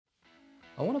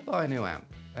I want to buy a new amp,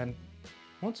 and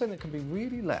I want something that can be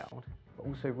really loud, but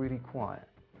also really quiet.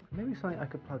 Maybe something I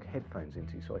could plug headphones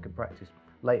into so I could practice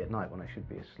late at night when I should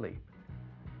be asleep.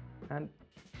 And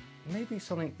maybe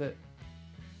something that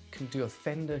can do a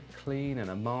Fender clean and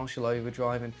a Marshall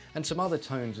overdrive and some other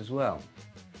tones as well.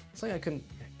 Something I can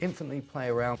infinitely play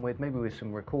around with, maybe with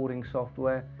some recording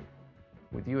software,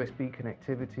 with USB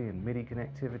connectivity and MIDI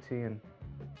connectivity, and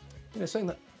something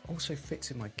that also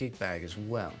fits in my gig bag as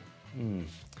well.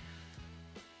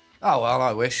 Oh well,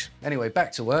 I wish. Anyway,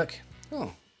 back to work.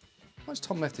 Oh, why's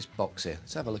Tom left this box here?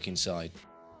 Let's have a look inside.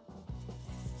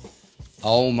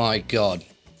 Oh my God,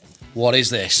 what is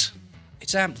this?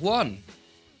 It's amp 1,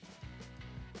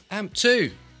 amp 2,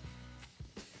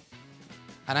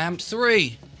 and amp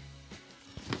 3.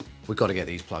 We've got to get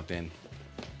these plugged in.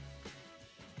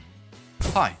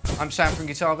 Hi, I'm Sam from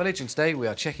Guitar Village, and today we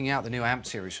are checking out the new amp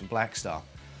series from Blackstar.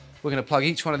 We're going to plug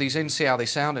each one of these in, see how they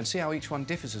sound, and see how each one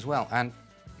differs as well. And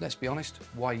let's be honest,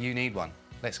 why you need one.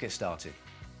 Let's get started.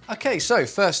 Okay, so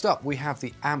first up we have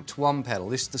the Amped 1 pedal.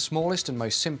 This is the smallest and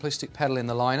most simplistic pedal in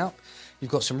the lineup. You've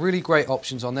got some really great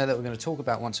options on there that we're going to talk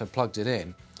about once I've plugged it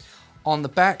in. On the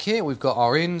back here we've got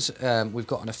our ins, we've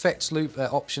got an effects loop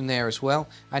option there as well,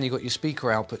 and you've got your speaker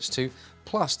outputs too,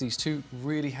 plus these two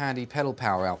really handy pedal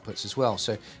power outputs as well,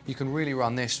 so you can really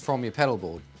run this from your pedal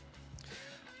board.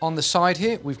 On the side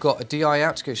here we've got a DI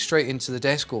out to go straight into the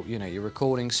desk, or your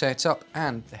recording setup,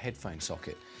 and the headphone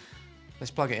socket.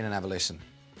 Let's plug it in and have a listen.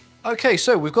 Okay,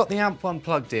 so we've got the Amp 1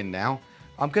 plugged in now.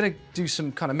 I'm going to do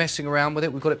some kind of messing around with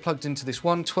it. We've got it plugged into this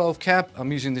 112 cab.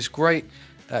 I'm using this great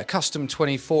custom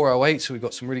 2408, so we've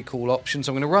got some really cool options.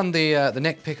 I'm going to run the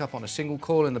neck pickup on a single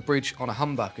coil and the bridge on a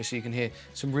humbucker, so you can hear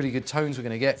some really good tones we're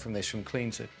going to get from this, from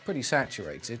clean to pretty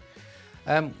saturated.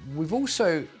 We've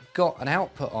also got an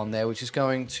output on there which is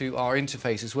going to our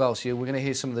interface as well, so we're going to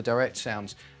hear some of the direct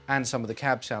sounds and some of the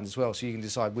cab sounds as well, so you can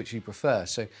decide which you prefer.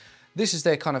 So this is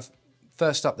their kind of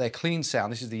first up, their clean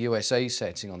sound. This is the USA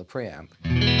setting on the preamp.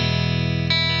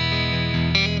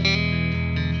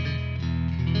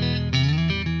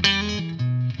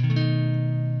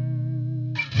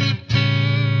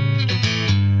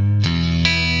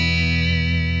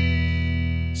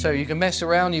 So you can mess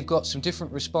around, you've got some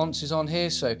different responses on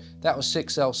here. So that was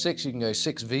 6L6, you can go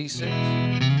 6V6.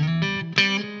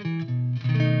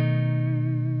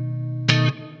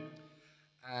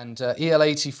 And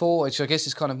EL84, which I guess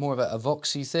is kind of more of a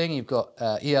Voxy thing. You've got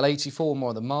EL84, more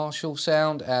of the Marshall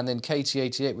sound, and then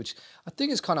KT88, which I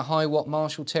think is kind of high watt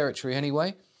Marshall territory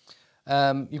anyway.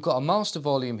 You've got a master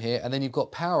volume here, and then you've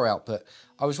got power output.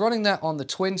 I was running that on the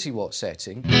 20 watt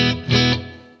setting.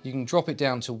 You can drop it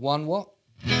down to 1 watt.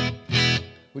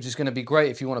 Which is going to be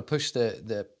great if you want to push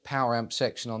the power amp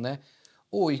section on there.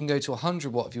 Or you can go to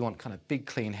 100 watt if you want kind of big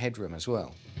clean headroom as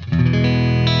well.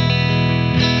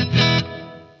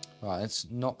 Right, let's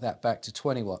knock that back to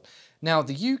 20 watt. Now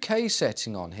the UK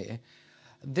setting on here,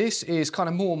 this is kind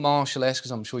of more Marshall-esque,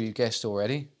 as I'm sure you guessed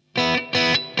already. Okay,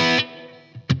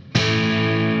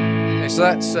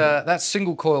 so that's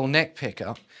single coil neck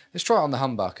pickup. Let's try it on the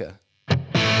humbucker.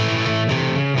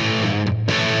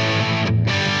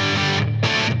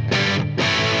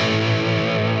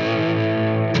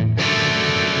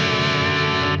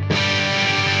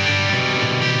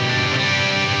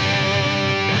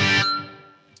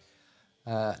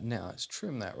 Now let's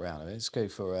trim that round a bit. Let's go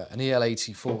for an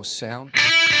EL84 sound.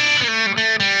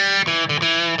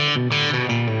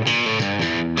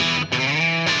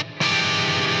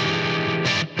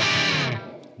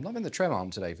 I'm loving the trem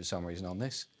arm today for some reason on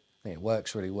this. I think it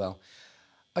works really well.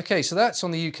 Okay, so that's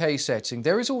on the UK setting.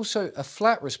 There is also a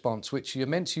flat response, which you're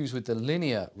meant to use with the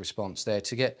linear response there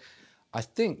to get, I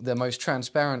think, the most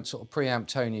transparent sort of preamp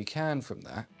tone you can from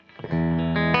that.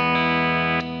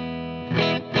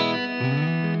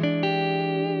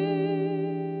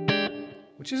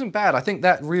 Which isn't bad. I think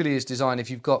that really is designed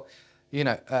if you've got,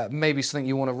 maybe something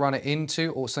you want to run it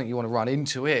into, or something you want to run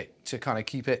into it to kind of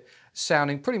keep it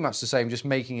sounding pretty much the same, just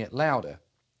making it louder.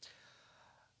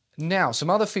 Now,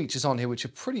 some other features on here which are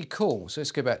pretty cool. So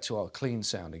let's go back to our clean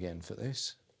sound again for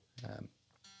this.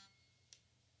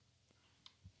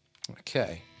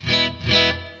 Okay.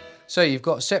 So you've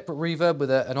got a separate reverb with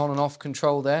an on and off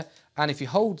control there. And if you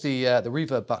hold the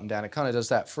reverb button down, it kind of does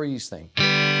that freeze thing.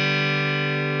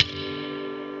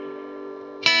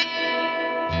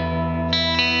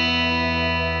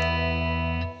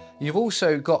 You've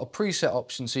also got a preset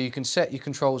option, so you can set your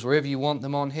controls wherever you want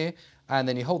them on here, and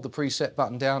then you hold the preset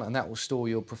button down and that will store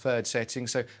your preferred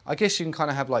settings. So I guess you can kind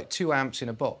of have like 2 amps in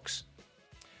a box.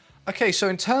 Okay, so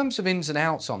in terms of ins and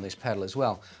outs on this pedal as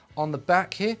well, on the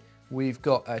back here, We've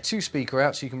got 2 speaker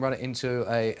outs, so you can run it into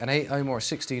an 8 ohm or a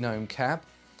 16 ohm cab.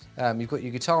 You've got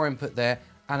your guitar input there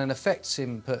and an effects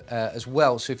input as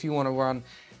well. So if you want to run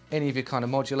any of your kind of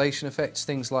modulation effects,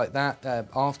 things like that,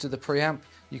 after the preamp,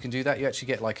 you can do that. You actually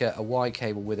get like a Y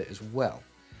cable with it as well.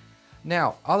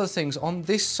 Now, other things, on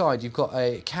this side, you've got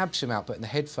a cab sim output and the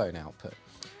headphone output.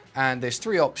 And there's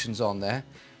 3 options on there,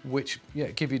 which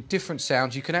give you different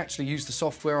sounds. You can actually use the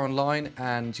software online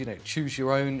and choose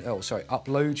your own,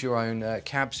 upload your own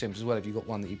cab sims as well if you've got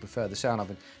one that you prefer the sound of,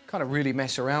 and kind of really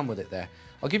mess around with it there.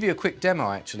 I'll give you a quick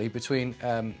demo actually between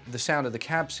the sound of the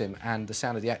cab sim and the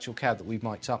sound of the actual cab that we've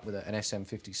mic'd up with an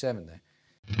SM57 there.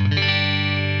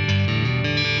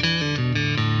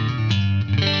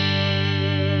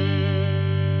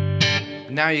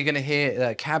 Now you're going to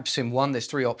hear cab sim 1. There's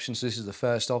 3 options, so this is the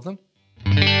first of them.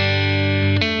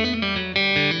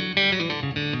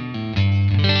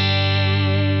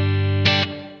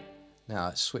 Now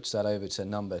let's switch that over to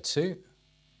number 2.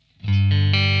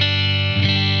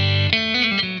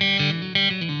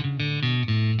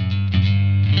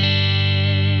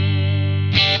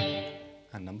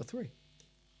 And number 3.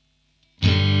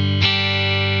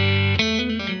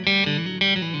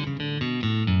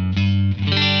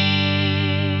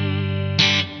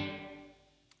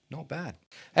 Not bad.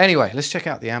 Anyway, let's check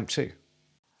out the amp 2.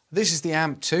 This is the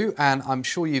amp 2, and I'm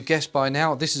sure you've guessed by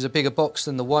now, this is a bigger box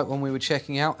than the white one we were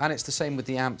checking out, and it's the same with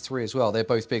the amp 3 as well. They're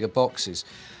both bigger boxes.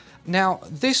 Now,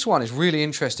 this one is really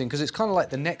interesting because it's kind of like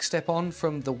the next step on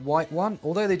from the white one,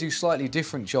 although they do slightly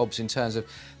different jobs in terms of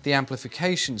the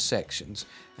amplification sections.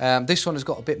 This one has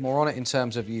got a bit more on it in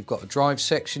terms of you've got a drive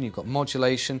section, you've got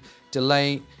modulation,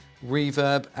 delay,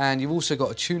 reverb, and you've also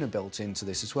got a tuner built into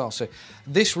this as well. So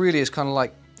this really is kind of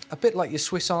like a bit like your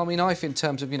Swiss Army knife in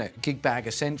terms of, gig bag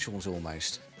essentials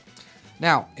almost.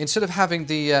 Now, instead of having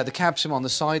the cab sim on the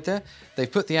side there,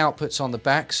 they've put the outputs on the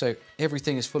back, so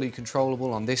everything is fully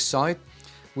controllable on this side.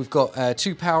 We've got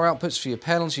 2 power outputs for your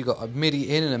pedals. You've got a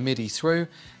MIDI in and a MIDI through.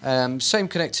 Same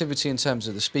connectivity in terms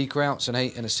of the speaker outs, an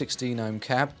 8 and a 16 ohm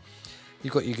cab.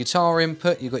 You've got your guitar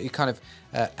input, you've got your kind of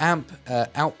amp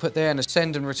output there, and a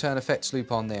send and return effects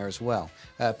loop on there as well.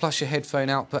 Plus your headphone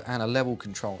output and a level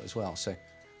control as well. So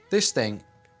this thing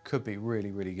could be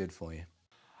really, really good for you.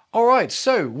 All right,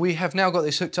 so we have now got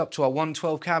this hooked up to our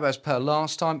 112 cab as per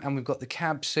last time, and we've got the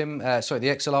cab sim, the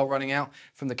XLR running out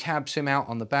from the cab sim out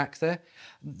on the back there.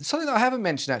 Something that I haven't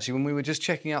mentioned actually when we were just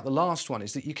checking out the last one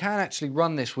is that you can actually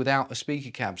run this without a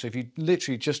speaker cab. So if you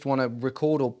literally just want to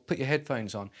record or put your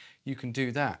headphones on, you can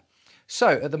do that. So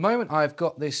at the moment I've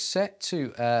got this set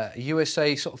to a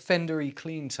USA sort of Fender-y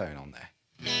clean tone on there.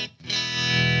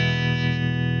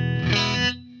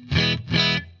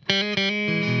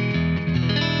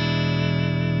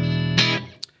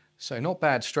 So not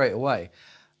bad straight away.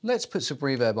 Let's put some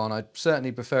reverb on. I'd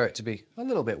certainly prefer it to be a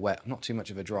little bit wet. I'm not too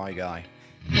much of a dry guy.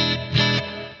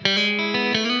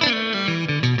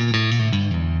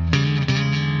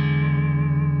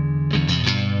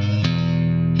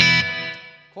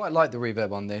 Quite like the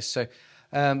reverb on this. So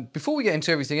before we get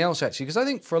into everything else actually, because I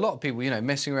think for a lot of people,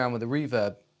 messing around with the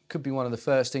reverb could be one of the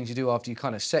first things you do after you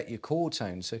kind of set your chord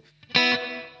tone. So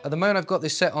at the moment I've got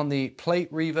this set on the plate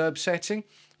reverb setting.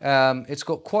 It's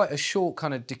got quite a short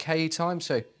kind of decay time,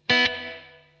 so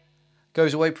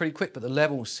goes away pretty quick, but the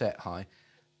level's set high.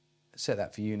 Set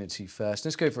that for unity first.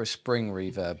 Let's go for a spring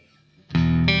reverb.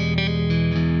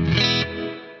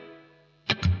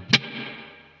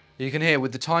 You can hear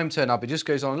with the time turn up, it just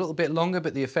goes on a little bit longer,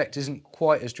 but the effect isn't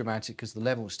quite as dramatic because the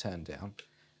level's turned down.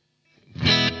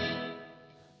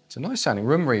 It's a nice sounding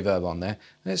room reverb on there.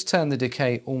 Let's turn the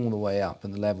decay all the way up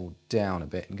and the level down a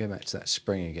bit and go back to that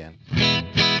spring again.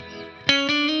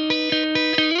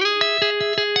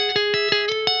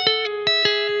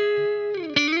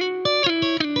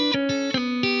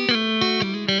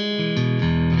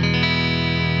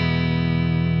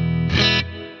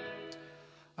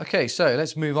 Okay, so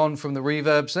let's move on from the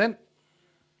reverbs then.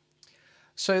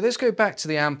 So let's go back to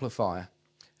the amplifier.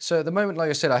 So at the moment, like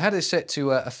I said, I had it set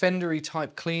to a Fender-y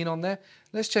type clean on there.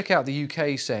 Let's check out the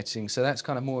UK setting. So that's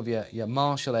kind of more of your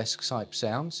Marshall-esque type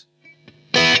sounds.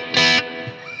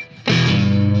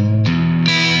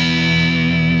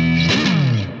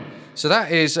 So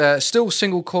that is still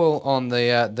single coil on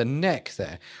the neck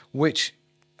there, which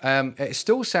it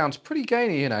still sounds pretty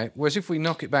gainy, whereas if we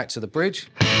knock it back to the bridge,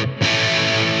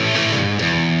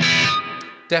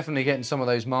 definitely getting some of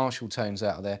those Marshall tones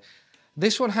out of there.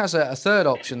 This one has a third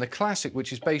option, the classic,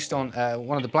 which is based on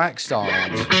one of the Blackstar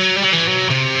amps.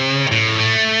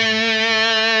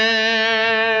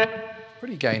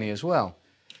 Pretty gainy as well.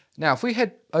 Now, if we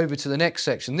head over to the next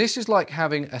section, this is like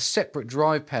having a separate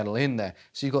drive pedal in there.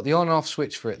 So you've got the on and off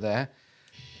switch for it there.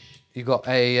 You've got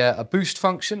a boost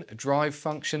function, a drive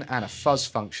function, and a fuzz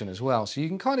function as well. So you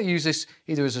can kind of use this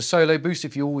either as a solo boost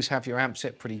if you always have your amp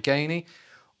set pretty gainy,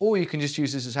 or you can just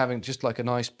use this as having just like a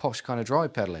nice posh kind of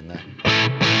drive pedal in there.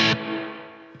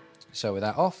 So with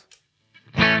that off,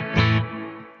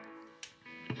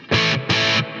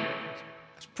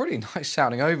 it's pretty nice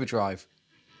sounding overdrive.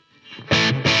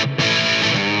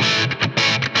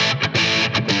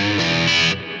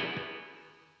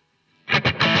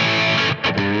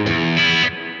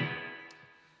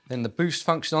 Then the boost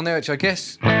function on there, which I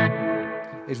guess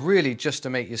is really just to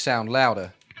make your sound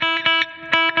louder.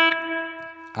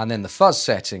 And then the fuzz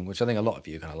setting, which I think a lot of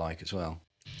you are going to like as well.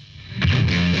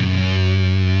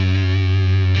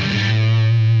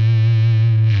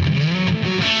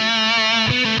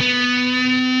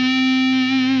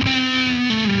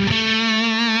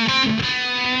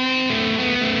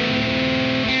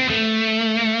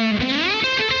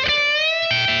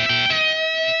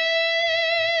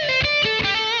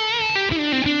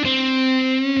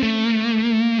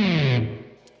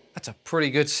 That's a pretty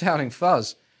good sounding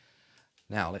fuzz.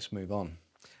 Now let's move on.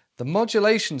 The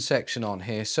modulation section on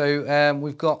here. So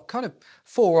we've got kind of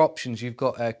 4 options. You've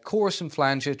got a chorus and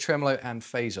flanger, tremolo and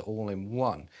phaser all in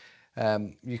one.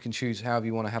 You can choose however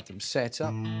you want to have them set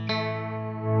up.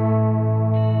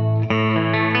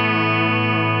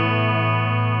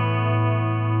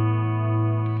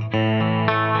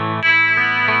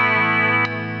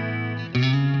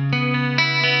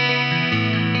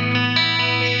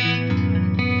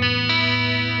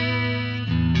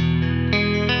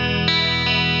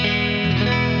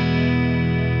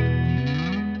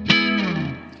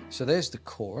 So there's the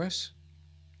chorus.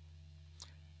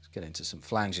 Let's get into some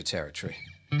flanger territory.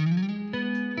 And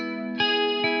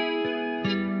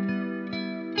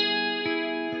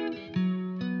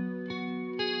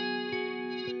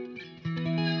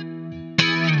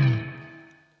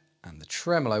the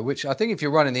tremolo, which I think if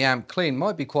you're running the amp clean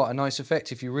might be quite a nice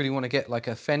effect if you really want to get like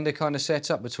a Fender kind of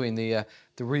setup between the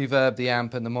reverb, the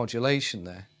amp and the modulation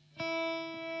there.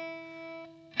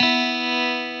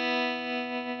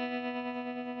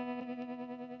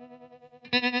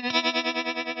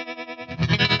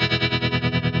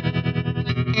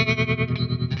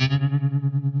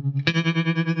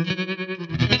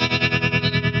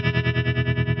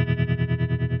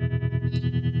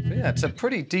 Yeah, it's a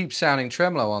pretty deep sounding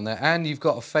tremolo on there, and you've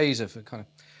got a phaser for kind of,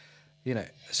 you know,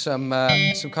 some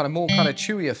kind of more kind of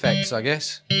chewy effects, I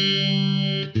guess.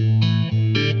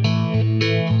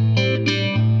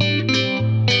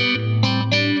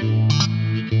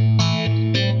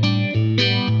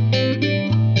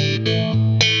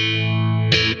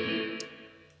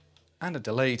 And a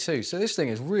delay too, so this thing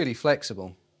is really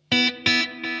flexible.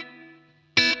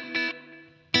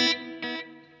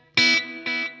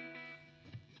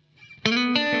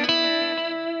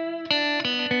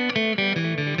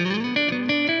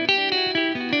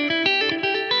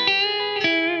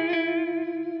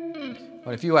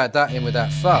 But if you add that in with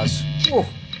that fuzz, whoa,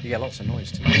 you get lots of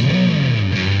noise too.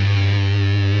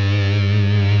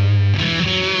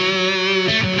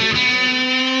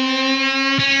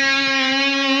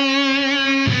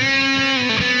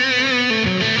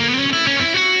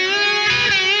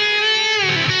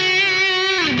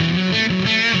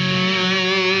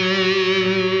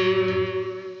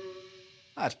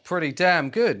 That's pretty damn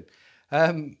good.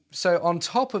 So on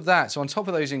top of that, so on top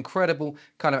of those incredible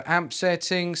kind of amp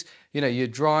settings, you know, your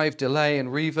drive, delay and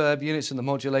reverb units and the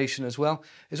modulation as well,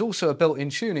 there's also a built-in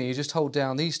tuner. You just hold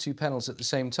down these 2 pedals at the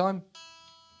same time.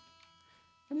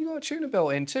 And you've got a tuner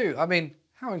built in too. I mean,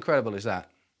 how incredible is that?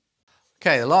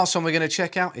 Okay, the last one we're going to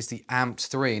check out is the Amped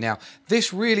 3. Now,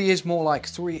 this really is more like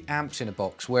 3 amps in a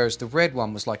box, whereas the red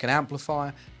one was like an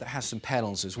amplifier that has some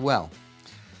pedals as well.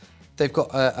 They've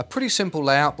got a pretty simple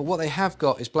layout, but what they have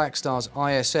got is Blackstar's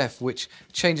ISF, which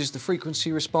changes the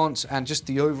frequency response and just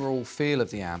the overall feel of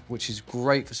the amp, which is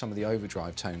great for some of the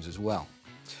overdrive tones as well.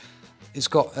 It's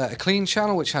got a clean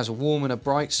channel, which has a warm and a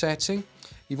bright setting.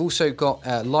 You've also got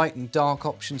light and dark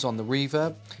options on the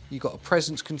reverb. You've got a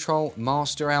presence control,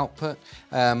 master output.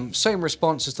 Same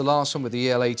response as the last one with the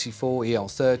EL84,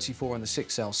 EL34 and the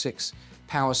 6L6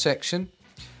 power section.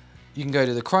 You can go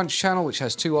to the crunch channel, which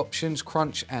has 2 options,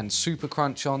 crunch and super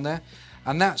crunch on there.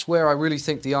 And that's where I really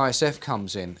think the ISF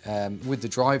comes in with the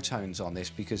drive tones on this,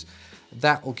 because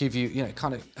that will give you, you know,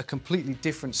 kind of a completely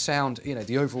different sound, you know,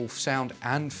 the overall sound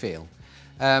and feel.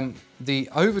 The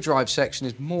overdrive section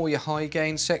is more your high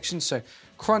gain section. So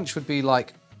crunch would be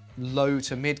like low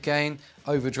to mid gain.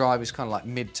 Overdrive is kind of like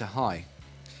mid to high.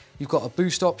 You've got a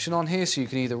boost option on here, so you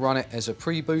can either run it as a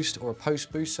pre-boost or a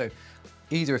post-boost. So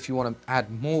either if you want to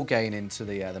add more gain into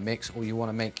the mix, or you want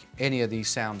to make any of these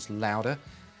sounds louder.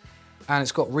 And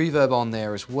it's got reverb on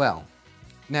there as well.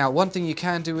 Now, one thing you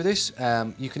can do with this,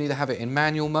 you can either have it in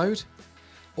manual mode,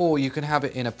 or you can have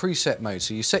it in a preset mode.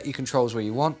 So you set your controls where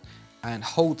you want and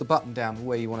hold the button down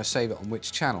where you want to save it on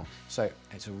which channel. So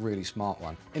it's a really smart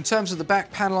one. In terms of the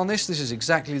back panel on this is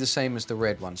exactly the same as the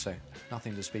red one, so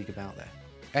nothing to speak about there.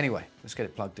 Anyway, let's get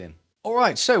it plugged in. All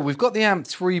right, so we've got the amp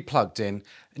 3 plugged in.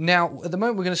 Now, at the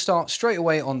moment, we're going to start straight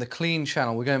away on the clean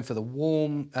channel. We're going for the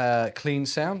warm, clean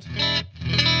sound.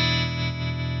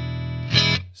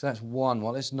 So that's 1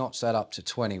 watt. Let's notch that up to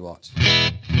 20 watts.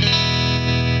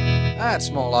 That's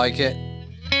more like it.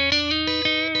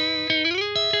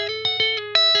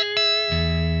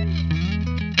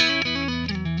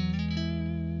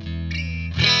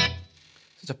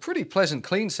 It's a pretty pleasant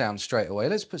clean sound straight away.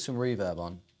 Let's put some reverb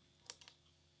on.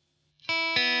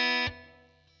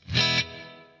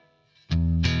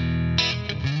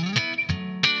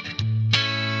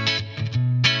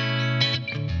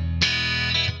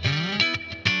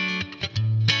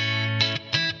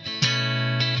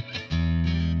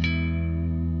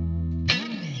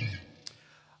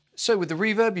 So with the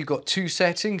reverb, you've got 2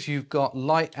 settings. You've got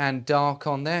light and dark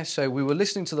on there. So we were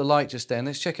listening to the light just then.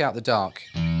 Let's check out the dark.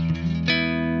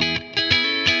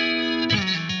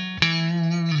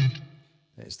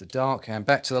 There's the dark, and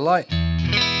back to the light.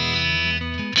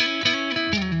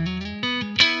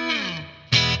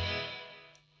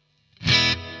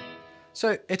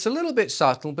 So it's a little bit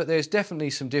subtle, but there's definitely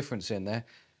some difference in there.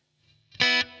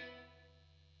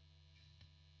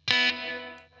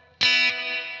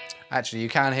 Actually, you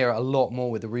can hear it a lot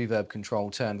more with the reverb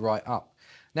control turned right up.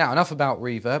 Now, enough about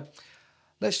reverb.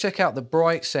 Let's check out the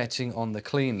bright setting on the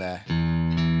clean there.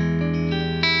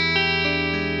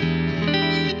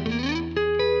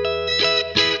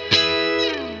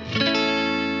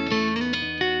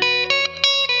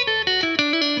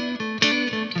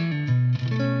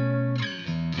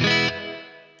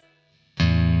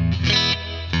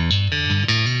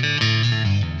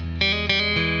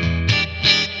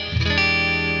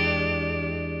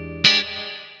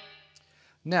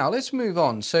 Now let's move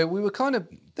on. So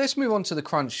let's move on to the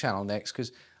crunch channel next,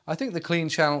 because I think the clean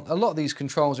channel, a lot of these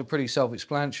controls are pretty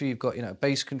self-explanatory. You've got,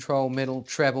 bass control, middle,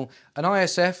 treble, an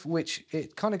ISF, which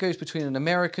it kind of goes between an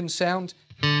American sound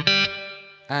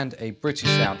and a British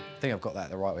sound. I think I've got that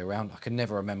the right way around. I can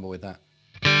never remember with that.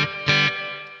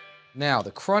 Now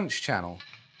the crunch channel.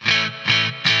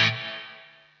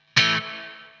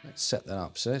 Let's set that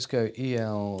up. So let's go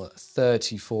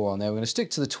EL34 on there. We're going to stick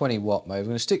to the 20 watt mode. We're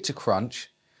going to stick to crunch.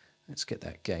 Let's get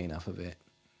that gain up a bit.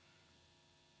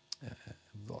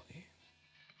 Volume.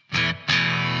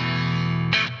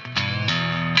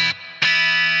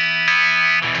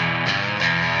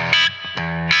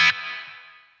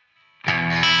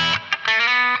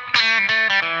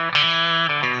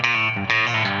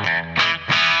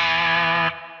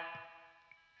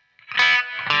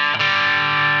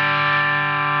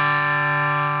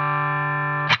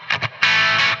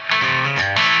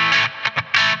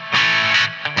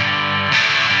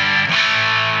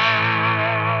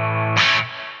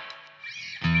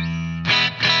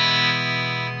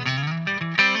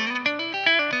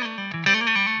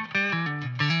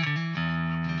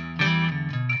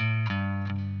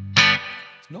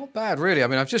 Not bad, really. I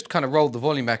mean, I've just kind of rolled the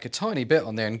volume back a tiny bit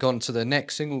on there and gone to the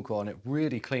next single coil, and it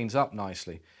really cleans up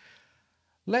nicely.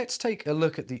 Let's take a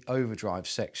look at the overdrive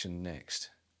section next.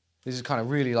 This is kind of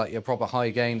really like your proper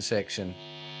high gain section.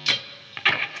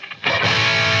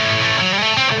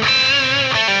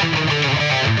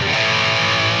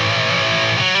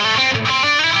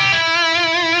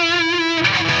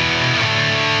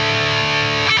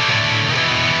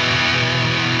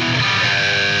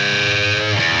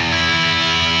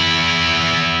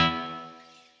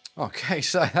 Okay,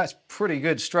 so that's pretty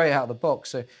good straight out of the box.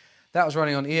 So that was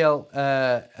running on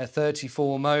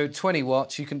EL34 mode, 20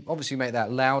 watts. You can obviously make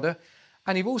that louder.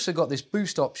 And you've also got this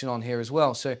boost option on here as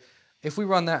well. So if we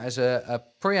run that as a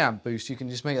preamp boost, you can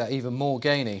just make that even more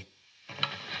gainy.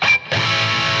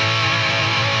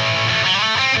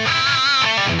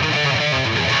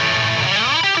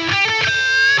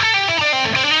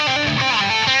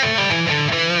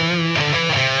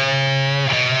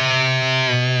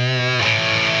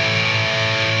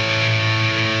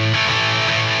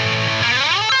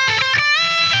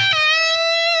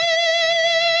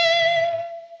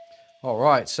 All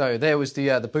right, so there was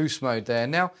the boost mode there.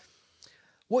 Now,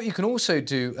 what you can also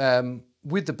do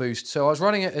with the boost. So I was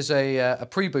running it as a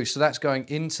pre-boost, so that's going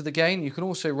into the gain. You can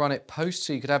also run it post,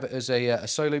 so you could have it as a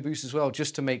solo boost as well,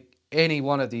 just to make any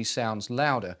one of these sounds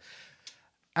louder.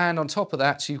 And on top of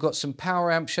that, so you've got some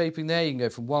power amp shaping there. You can go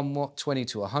from 1 watt, 20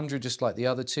 to 100, just like the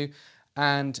other two.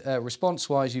 And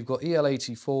response-wise, you've got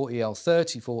EL84,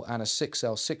 EL34, and a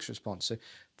 6L6 response. So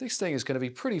this thing is going to be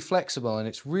pretty flexible, and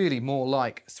it's really more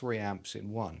like 3 amps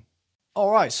in one. All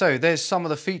right, so there's some of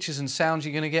the features and sounds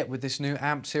you're going to get with this new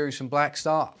amp series from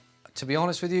Blackstar. To be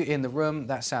honest with you, in the room,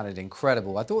 that sounded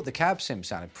incredible. I thought the cab sim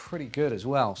sounded pretty good as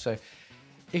well. So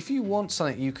if you want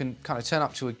something you can kind of turn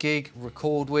up to a gig,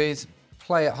 record with,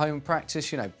 play at home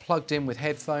practice, you know, plugged in with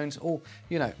headphones, or,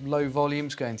 you know, low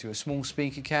volumes going through a small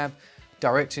speaker cab,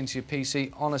 direct into your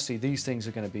PC, honestly, these things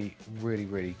are going to be really,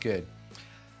 really good.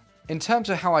 In terms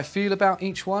of how I feel about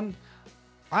each one,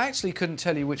 I actually couldn't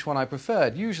tell you which one I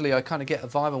preferred. Usually I kind of get a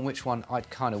vibe on which one I'd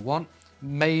kind of want.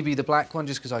 Maybe the black one,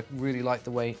 just because I really like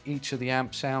the way each of the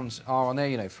amp sounds are on there,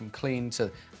 you know, from clean to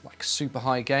like super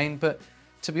high gain. But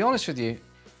to be honest with you,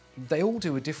 they all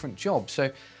do a different job.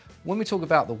 So when we talk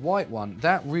about the white one,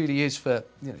 that really is for,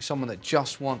 you know, someone that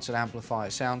just wants an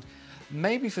amplifier sound.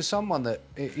 Maybe for someone that,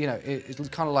 you know, it's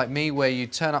kind of like me, where you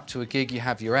turn up to a gig, you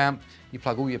have your amp, you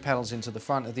plug all your pedals into the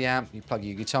front of the amp, you plug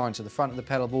your guitar into the front of the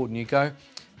pedal board and you go.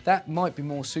 That might be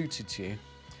more suited to you.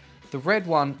 The red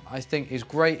one, I think, is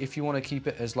great if you want to keep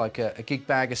it as like a gig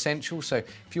bag essential. So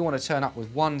if you want to turn up with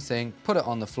one thing, put it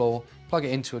on the floor, plug it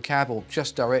into a cab or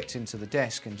just direct into the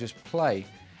desk and just play,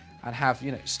 and have,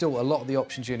 you know, still a lot of the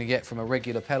options you're going to get from a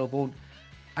regular pedal board.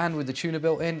 And with the tuner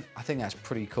built in, I think that's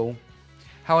pretty cool.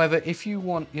 However, if you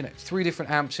want, you know, 3 different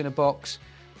amps in a box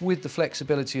with the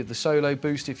flexibility of the solo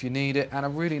boost if you need it, and a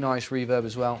really nice reverb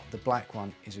as well, the black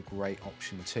one is a great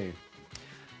option too.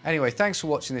 Anyway, thanks for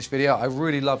watching this video. I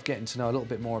really love getting to know a little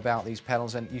bit more about these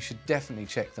pedals, and you should definitely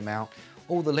check them out.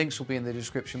 All the links will be in the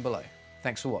description below.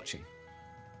 Thanks for watching.